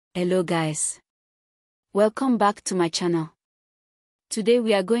Hello guys. Welcome back to my channel. Today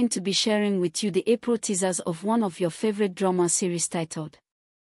we are going to be sharing with you the April teasers of one of your favorite drama series titled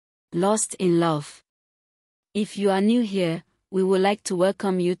Lost in Love. If you are new here, we would like to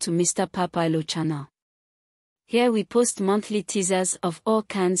welcome you to Mr. PAPILO channel. Here we post monthly teasers of all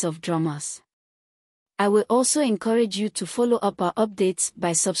kinds of dramas. I will also encourage you to follow up our updates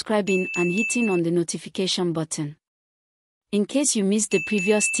by subscribing and hitting on the notification button. In case you missed the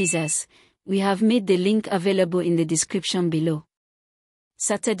previous teasers, we have made the link available in the description below.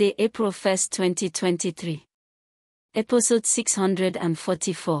 Saturday, April 1st, 2023. Episode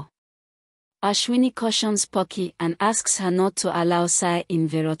 644. Ashwini cautions Pocky and asks her not to allow Sai in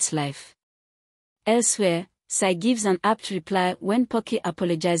Virat's life. Elsewhere, Sai gives an apt reply when Pocky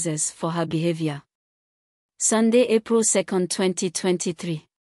apologizes for her behavior. Sunday, April 2nd, 2023.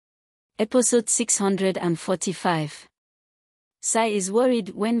 Episode 645. Sai is worried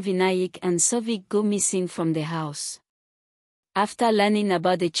when Vinayak and Sovi go missing from the house. After learning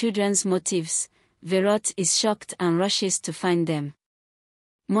about the children's motives, Virat is shocked and rushes to find them.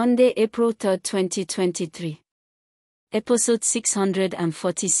 Monday, April 3rd, 2023. Episode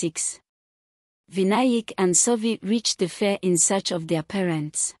 646. Vinayak and Sovi reach the fair in search of their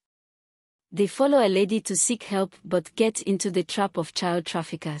parents. They follow a lady to seek help but get into the trap of child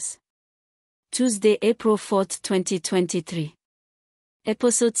traffickers. Tuesday, April 4th, 2023.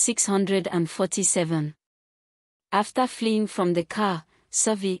 Episode 647. After fleeing from the car,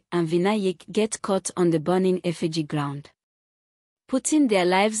 Sovi and Vinayak get caught on the burning effigy ground. Putting their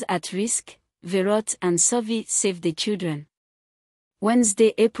lives at risk, Virat and Sovi save the children.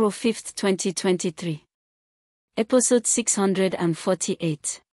 Wednesday, April 5th, 2023. Episode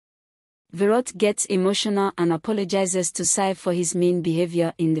 648. Virat gets emotional and apologizes to Sai for his mean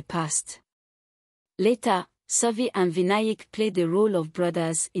behavior in the past. Later, Sovi and Vinayak play the role of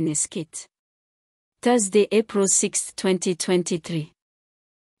brothers in a skit. Thursday, April 6, 2023.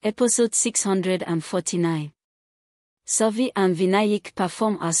 Episode 649. Sovi and Vinayak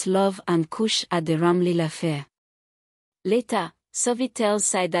perform as Love and Kush at the Ramlila fair. Later, Sovi tells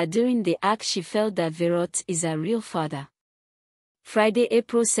Sai that during the act she felt that Virat is a real father. Friday,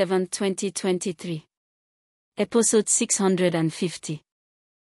 April 7, 2023. Episode 650.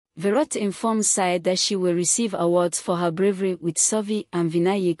 Virat informs Sai that she will receive awards for her bravery with Sovi and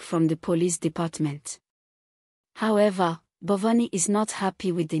Vinayak from the police department. However, Bhavani is not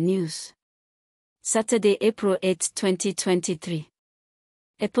happy with the news. Saturday, April 8, 2023.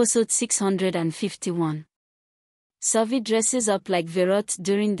 Episode 651. Sovi dresses up like Virat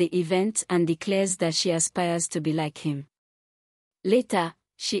during the event and declares that she aspires to be like him. Later,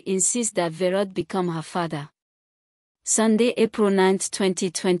 she insists that Virat become her father. Sunday, April 9,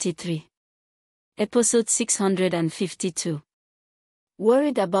 2023. Episode 652.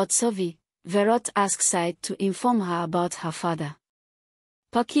 Worried about Sovi, Virat asks Sai to inform her about her father.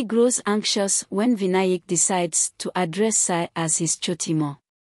 Pocky grows anxious when Vinayak decides to address Sai as his Chotimo.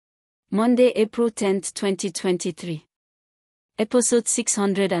 Monday, April 10, 2023. Episode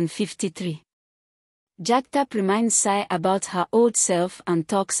 653. Jagtap reminds Sai about her old self and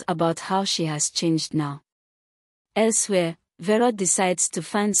talks about how she has changed now. Elsewhere, Virat decides to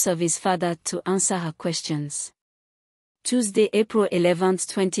find Sovi's father to answer her questions. Tuesday, April 11,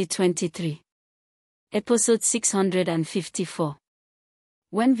 2023. Episode 654.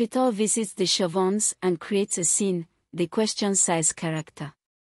 When Vital visits the Chauvins and creates a scene, they question Sai's character.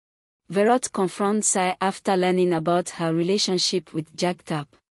 Virat confronts Sai after learning about her relationship with Jagtap.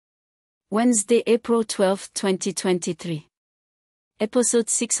 Wednesday, April 12, 2023. Episode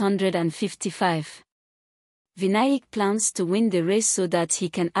 655. Vinayak plans to win the race so that he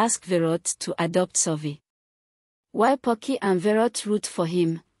can ask Virat to adopt Sovi. While Pocky and Virat root for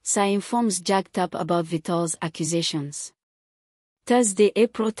him, Sai informs Jagtap about Vital's accusations. Thursday,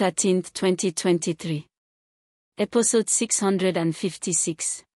 April 13, 2023. Episode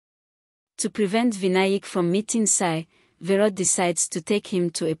 656. To prevent Vinayak from meeting Sai, Virat decides to take him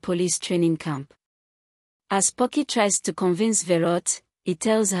to a police training camp. As Pocky tries to convince Virat, he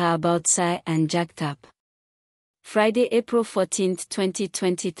tells her about Sai and Jagtap. Friday, April 14,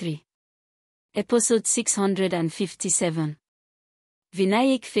 2023. Episode 657.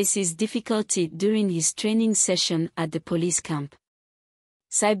 Vinayak faces difficulty during his training session at the police camp.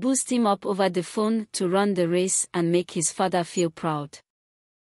 Sai boosts him up over the phone to run the race and make his father feel proud.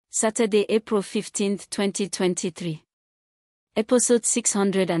 Saturday, April 15, 2023. Episode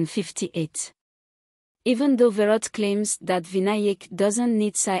 658. Even though Virat claims that Vinayak doesn't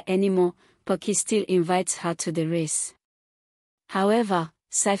need Sai anymore, Pocky still invites her to the race. However,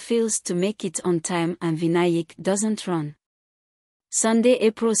 Sai fails to make it on time and Vinayak doesn't run. Sunday,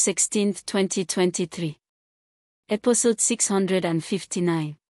 April 16, 2023. Episode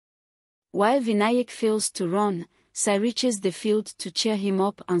 659. While Vinayak fails to run, Sai reaches the field to cheer him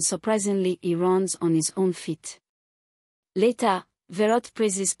up and surprisingly he runs on his own feet. Later, Virat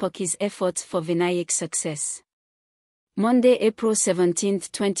praises Pocky's efforts for Vinayak's success. Monday, April 17,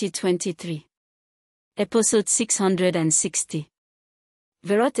 2023. Episode 660.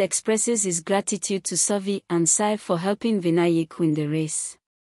 Virat expresses his gratitude to Savi and Sai for helping Vinayak win the race.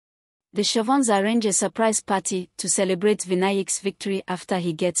 The Shavans arrange a surprise party to celebrate Vinayak's victory after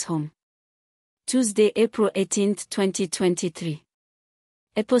he gets home. Tuesday, April 18, 2023.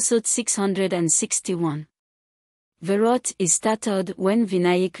 Episode 661. Virat is startled when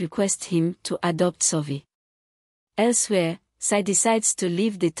Vinayak requests him to adopt Savi. Elsewhere, Sai decides to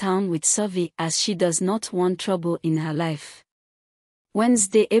leave the town with Savi as she does not want trouble in her life.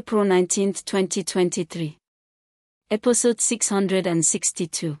 Wednesday, April 19, 2023. Episode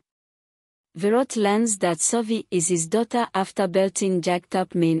 662. Virat learns that Savi is his daughter after belting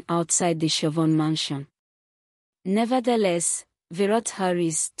Jagtap men outside the Chavan mansion. Nevertheless, Virat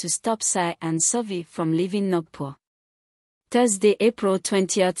hurries to stop Sai and Savi from leaving Nagpur. Thursday, April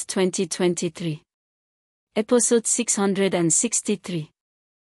 20, 2023. Episode 663.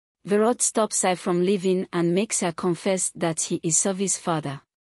 Virat stops Sai from leaving and makes her confess that he is Savi's father.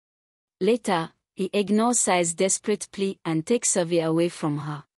 Later, he ignores Sai's desperate plea and takes Savi away from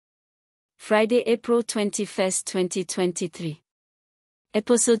her. Friday, April 21, 2023.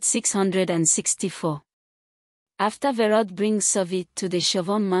 Episode 664. After Virat brings Savi to the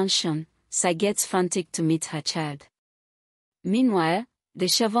Chavan mansion, Sai gets frantic to meet her child. Meanwhile, the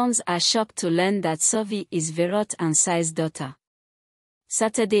Shavans are shocked to learn that Savi is Virat and Sai's daughter.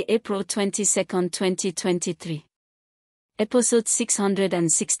 Saturday, April 22, 2023. Episode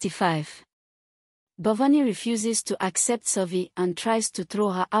 665. Bhavani refuses to accept Savi and tries to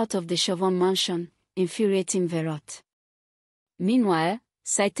throw her out of the Chavan mansion, infuriating Virat. Meanwhile,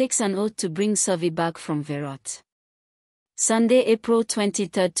 Sai takes an oath to bring Savi back from Virat. Sunday, April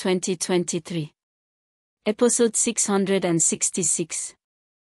 23, 2023. Episode 666.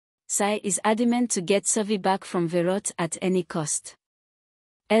 Sai is adamant to get Savi back from Virat at any cost.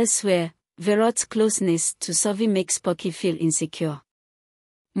 Elsewhere, Virat's closeness to Savi makes Pocky feel insecure.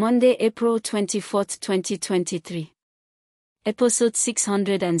 Monday, April 24, 2023. Episode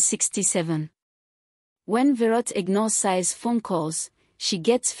 667. When Virat ignores Sai's phone calls, she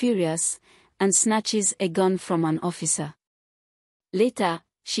gets furious and snatches a gun from an officer. Later,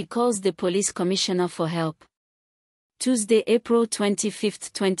 she calls the police commissioner for help. Tuesday, April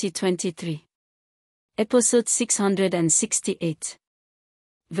 25, 2023. Episode 668.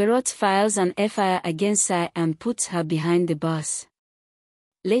 Virat files an FIR against Sai and puts her behind the bars.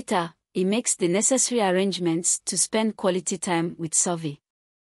 Later, he makes the necessary arrangements to spend quality time with Savi.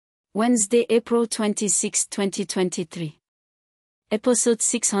 Wednesday, April 26, 2023. Episode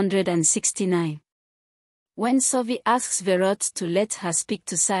 669. When Savi asks Virat to let her speak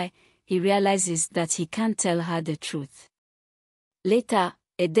to Sai, he realizes that he can't tell her the truth. Later,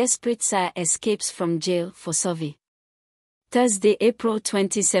 a desperate Sai escapes from jail for Savi. Thursday, April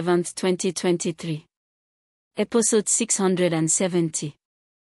 27, 2023. Episode 670.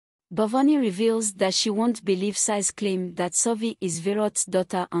 Bhavani reveals that she won't believe Sai's claim that Savi is Virat's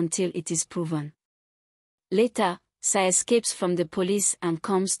daughter until it is proven. Later, Sai escapes from the police and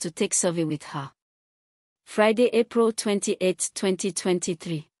comes to take Savi with her. Friday, April 28,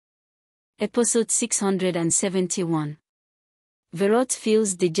 2023. Episode 671. Virat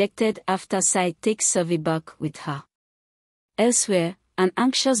feels dejected after Sai takes Savi back with her. Elsewhere, an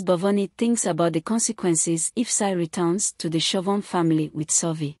anxious Bhavani thinks about the consequences if Sai returns to the Chavan family with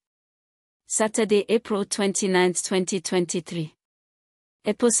Savi. Saturday, April 29, 2023.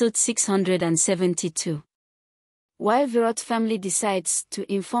 Episode 672. While Virat's family decides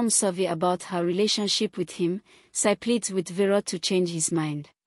to inform Savi about her relationship with him, Sai pleads with Virat to change his mind.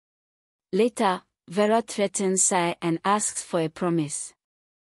 Later, Virat threatens Sai and asks for a promise.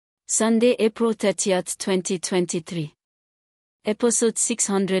 Sunday, April 30, 2023. Episode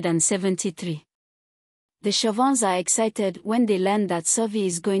 673. The Shavans are excited when they learn that Savi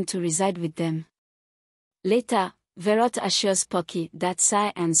is going to reside with them. Later, Virat assures Pocky that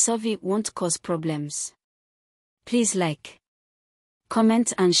Sai and Savi won't cause problems. Please like,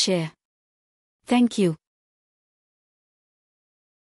 comment and share. Thank you.